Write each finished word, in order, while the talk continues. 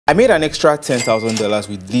I made an extra $10,000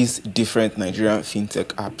 with these different Nigerian fintech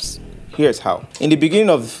apps. Here's how. In the beginning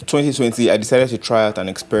of 2020, I decided to try out an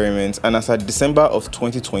experiment, and as at December of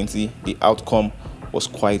 2020, the outcome was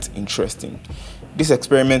quite interesting. This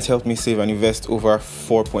experiment helped me save and invest over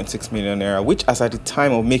 4.6 million naira, which as at the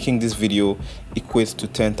time of making this video equates to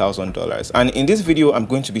 $10,000. And in this video, I'm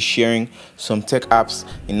going to be sharing some tech apps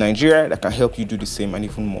in Nigeria that can help you do the same and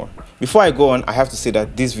even more. Before I go on, I have to say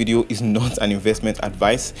that this video is not an investment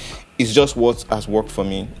advice. It's just what has worked for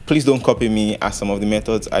me. Please don't copy me, as some of the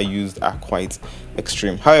methods I used are quite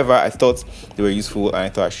extreme. However, I thought they were useful and I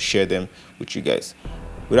thought I should share them with you guys.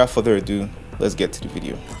 Without further ado, let's get to the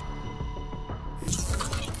video.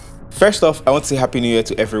 First off, I want to say Happy New Year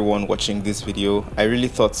to everyone watching this video. I really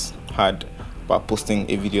thought hard about posting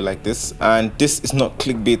a video like this, and this is not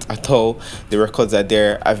clickbait at all. The records are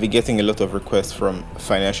there. I've been getting a lot of requests from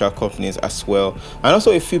financial companies as well, and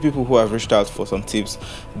also a few people who have reached out for some tips.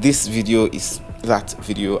 This video is that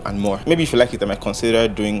video and more. Maybe if you like it, I might consider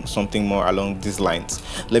doing something more along these lines.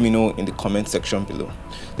 Let me know in the comment section below.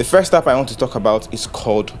 The first app I want to talk about is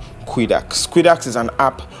called Quidax. Quidax is an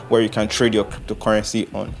app where you can trade your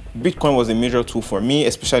cryptocurrency on. Bitcoin was a major tool for me,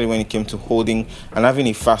 especially when it came to holding and having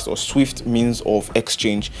a fast or swift means of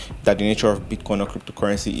exchange that the nature of Bitcoin or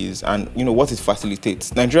cryptocurrency is, and what it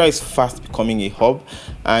facilitates. Nigeria is fast becoming a hub,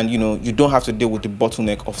 and you don't have to deal with the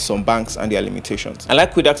bottleneck of some banks and their limitations. I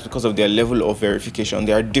like Quidax because of their level of verification.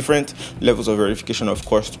 There are different levels of verification, of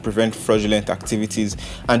course, to prevent fraudulent activities,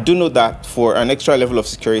 and do note that for an extra level of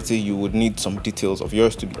security, you would need some details of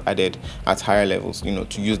yours to be added at higher levels,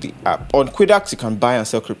 to use the app. On Quidax, you can buy and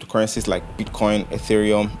sell cryptocurrencies like Bitcoin,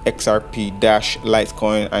 Ethereum, XRP, Dash,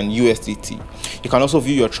 Litecoin, and USDT. You can also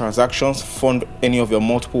view your transactions, fund any of your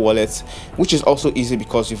multiple wallets, which is also easy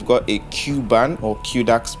because you've got a QBAN or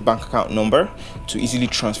Quidax bank account number to easily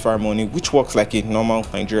transfer money, which works like a normal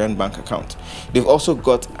Nigerian bank account. They've also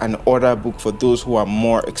got an order book for those who are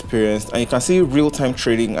more experienced, and you can see real-time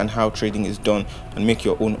trading and how trading is done and make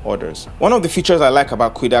your own orders. One of the features I like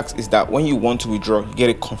about Quidax is that when you want to withdraw, you get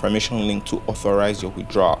a confirmation link to authorize your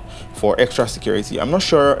withdrawal for extra security. I'm not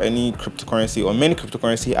sure any cryptocurrency or many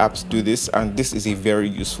cryptocurrency apps do this, and this is a very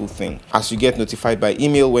useful thing, as you get notified by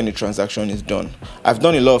email when the transaction is done. I've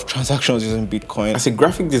done a lot of transactions using Bitcoin. As a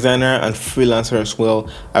graphic designer and freelancer as well,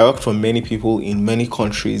 I worked for many people in many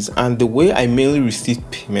countries, and the way I mainly received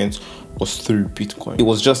payments was through Bitcoin. It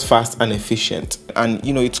was just fast and efficient, and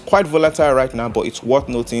it's quite volatile right now, but it's worth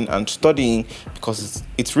noting and studying because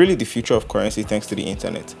it's really the future of currency thanks to the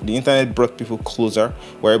internet. The internet brought people closer.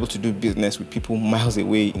 We're able to do business with people miles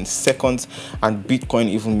away in seconds, and Bitcoin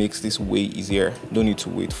even makes this way easier. Don't need to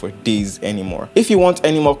wait for days anymore. If you want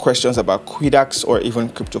any more questions about Quidax or even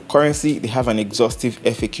cryptocurrency, they have an exhaustive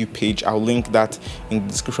FAQ page. I'll link that in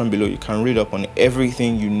the description below. You can read up on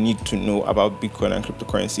everything you need to know about Bitcoin and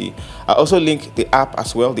cryptocurrency. I also link the app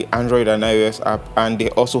as well, the Android and iOS app, and they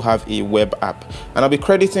also have a web app. And I'll be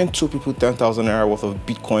crediting 2 people 10,000 naira worth of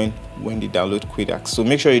Bitcoin when they download Quidax. So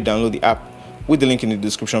make sure you download the app with the link in the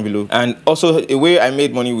description below. And also, a way I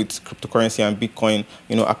made money with cryptocurrency and Bitcoin,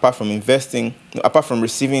 apart from investing, apart from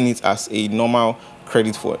receiving it as a normal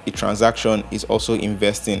credit for a transaction, is also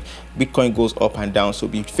investing. Bitcoin goes up and down, so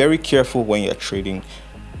be very careful when you're trading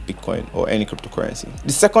Bitcoin or any cryptocurrency.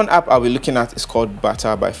 The second app I'll be looking at is called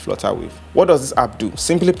Barter by Flutterwave. What does this app do?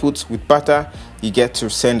 Simply put, with Barter, you get to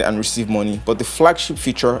send and receive money, but the flagship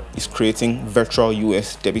feature is creating virtual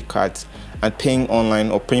US debit cards and paying online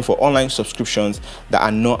or paying for online subscriptions that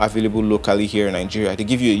are not available locally here in Nigeria. They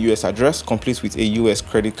give you a US address complete with a US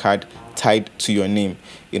credit card tied to your name.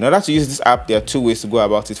 In order to use this app, there are 2 ways to go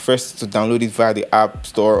about it. First, to download it via the App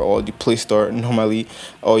Store or the Play Store normally,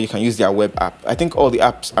 or you can use their web app. I think all the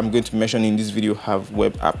apps I'm going to mention in this video have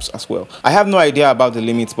web apps as well. I have no idea about the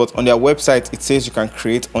limits, but on their website it says you can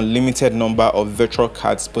create unlimited number of virtual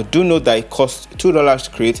cards, but do note that it costs $2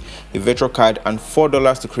 to create a virtual card and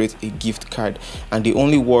 $4 to create a gift card, and they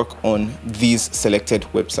only work on these selected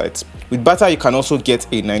websites. With Barter, you can also get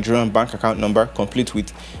a Nigerian bank account number complete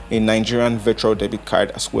with a Nigerian virtual debit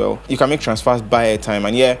card as well. You can make transfers, buy airtime,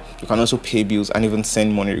 and you can also pay bills and even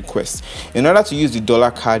send money requests. In order to use the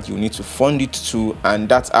dollar card, you need to fund it too, and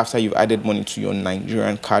that's after you've added money to your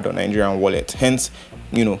Nigerian card or Nigerian wallet. Hence,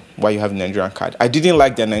 why you have a Nigerian card. I didn't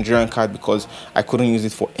like their Nigerian card because I couldn't use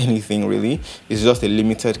it for anything really. It's just a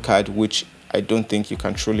limited card, which I don't think you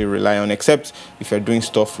can truly rely on, except if you're doing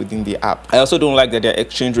stuff within the app. I also don't like that their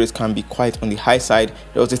exchange rates can be quite on the high side.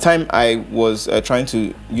 There was a time I was trying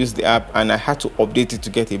to use the app and I had to update it to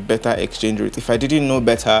get a better exchange rate. If I didn't know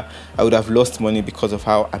better, I would have lost money because of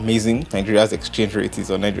how amazing Nigeria's exchange rate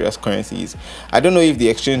is, or Nigeria's currency is. I don't know if the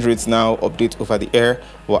exchange rates now update over the air,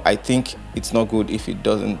 but I think it's not good if it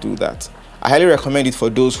doesn't do that. I highly recommend it for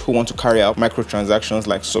those who want to carry out microtransactions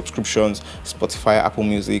like subscriptions, Spotify, Apple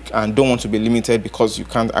Music, and don't want to be limited because you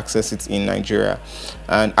can't access it in Nigeria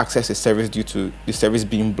and access a service due to the service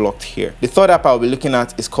being blocked here. The third app I'll be looking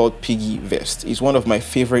at is called PiggyVest. It's one of my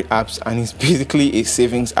favorite apps and it's basically a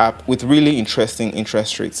savings app with really interesting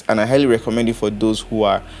interest rates, and I highly recommend it for those who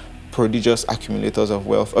are prodigious accumulators of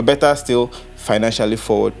wealth, or better still, financially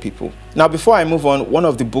forward people. Now, before I move on, one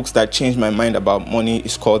of the books that changed my mind about money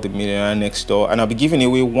is called The Millionaire Next Door, and I'll be giving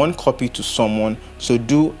away one copy to someone, so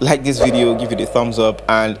do like this video, give it a thumbs up,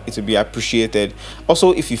 and it will be appreciated.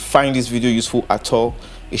 Also, if you find this video useful at all,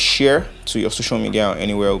 a share to your social media or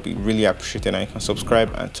anywhere will be really appreciated, and you can subscribe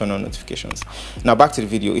and turn on notifications. Now back to the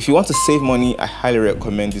video. If you want to save money, I highly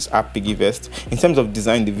recommend this app, PiggyVest. In terms of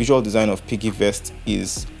design, the visual design of PiggyVest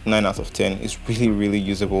is 9 out of 10. It's really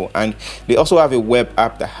usable, and they also have a web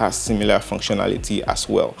app that has similar functionality as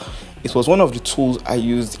well. It was one of the tools I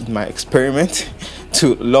used in my experiment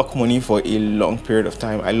to lock money for a long period of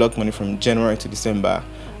time. I locked money from January to December,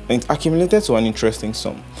 and it accumulated to an interesting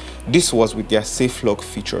sum. This was with their safe lock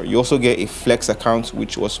feature. You also get a flex account,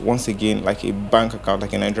 which was once again like a bank account,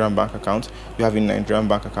 like a Nigerian bank account. You have a Nigerian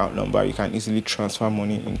bank account number you can easily transfer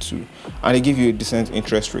money into, and they give you a decent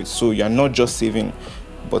interest rate, so you're not just saving,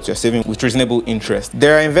 but you're saving with reasonable interest.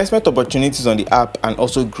 There are investment opportunities on the app and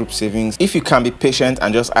also group savings. If you can be patient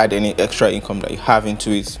and just add any extra income that you have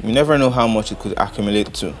into it, you never know how much it could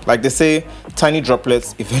accumulate to. Like they say, tiny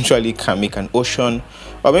droplets eventually can make an ocean,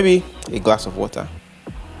 or maybe a glass of water.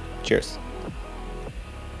 Cheers.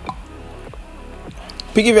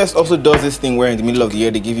 PiggyVest also does this thing where in the middle of the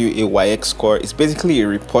year they give you a YX score. It's basically a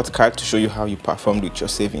report card to show you how you performed with your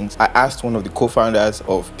savings. I asked one of the co-founders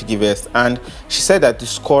of PiggyVest, and she said that the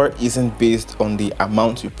score isn't based on the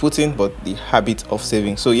amount you put in, but the habit of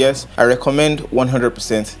saving. So yes, I recommend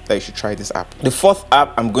 100% that you should try this app. The fourth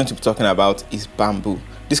app I'm going to be talking about is Bamboo.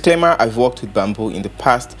 Disclaimer, I've worked with Bamboo in the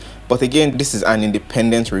past, but again, this is an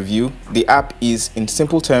independent review. The app is, in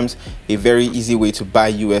simple terms, a very easy way to buy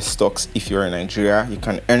US stocks if you're in Nigeria. You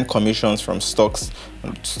can earn commissions from stocks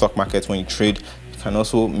on the stock market when you trade. You can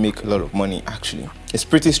also make a lot of money actually. It's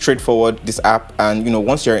pretty straightforward, this app, and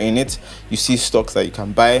once you're in it, you see stocks that you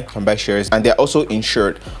can buy shares, and they're also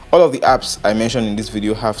insured. All of the apps I mentioned in this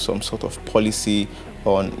video have some sort of policy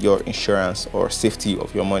on your insurance or safety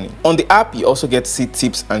of your money. On the app, you also get to see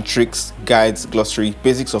tips and tricks, guides, glossary,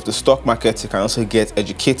 basics of the stock market. You can also get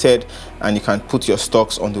educated, and you can put your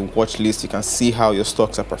stocks on the watch list. You can see how your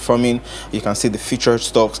stocks are performing. You can see the featured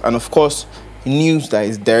stocks, and of course, news that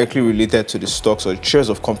is directly related to the stocks or shares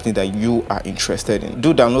of company that you are interested in.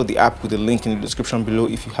 Do download the app with the link in the description below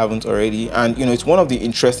if you haven't already. And it's one of the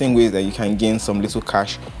interesting ways that you can gain some little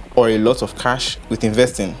cash or a lot of cash with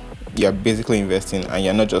investing. You're basically investing, and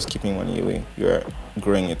you're not just keeping money away, you're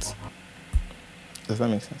growing it. Does that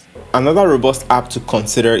make sense? Another robust app to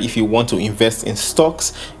consider if you want to invest in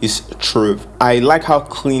stocks is Trove. I like how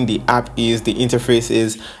clean the app is, the interface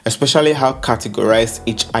is, especially how categorized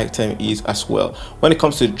each item is as well. When it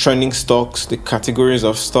comes to trending stocks, the categories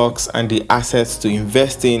of stocks, and the assets to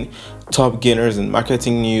invest in, top gainers and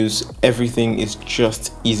marketing news, everything is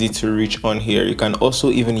just easy to reach on here. You can also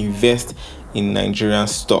even invest in Nigerian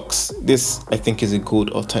stocks. This, I think, is a good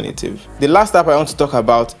alternative. The last app I want to talk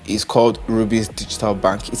about is called Rubies Digital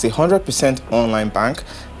Bank. It's a 100% online bank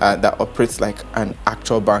that operates like an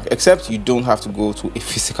actual bank, except you don't have to go to a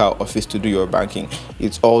physical office to do your banking.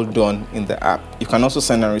 It's all done in the app. You can also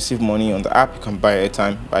send and receive money on the app. You can buy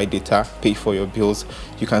airtime, buy data, pay for your bills.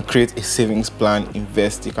 You can create a savings plan,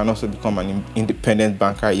 invest. You can also become an independent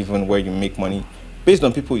banker, even where you make money based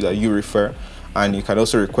on people that you refer. And you can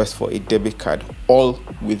also request for a debit card, all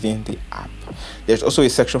within the app. There's also a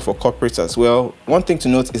section for corporates as well. One thing to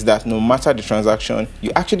note is that no matter the transaction,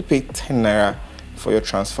 you actually pay 10 naira for your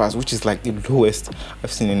transfers, which is like the lowest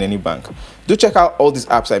I've seen in any bank. Do check out all these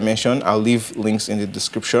apps I mentioned. I'll leave links in the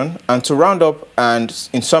description. And to round up and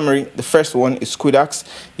in summary, the first one is Quidax,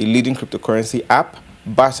 a leading cryptocurrency app.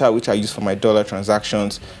 Barter, which I use for my dollar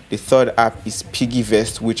transactions. The third app is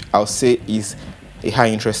PiggyVest, which I'll say is a high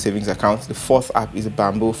interest savings account. The fourth app is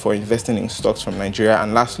Bamboo for investing in stocks from Nigeria.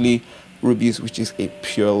 And lastly, Rubies, which is a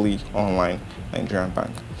purely online Nigerian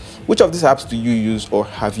bank. Which of these apps do you use or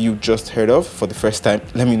have you just heard of for the first time?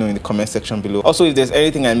 Let me know in the comment section below. Also, if there's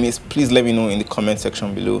anything I missed, please let me know in the comment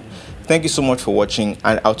section below. Thank you so much for watching,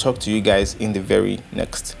 and I'll talk to you guys in the very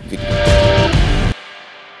next video.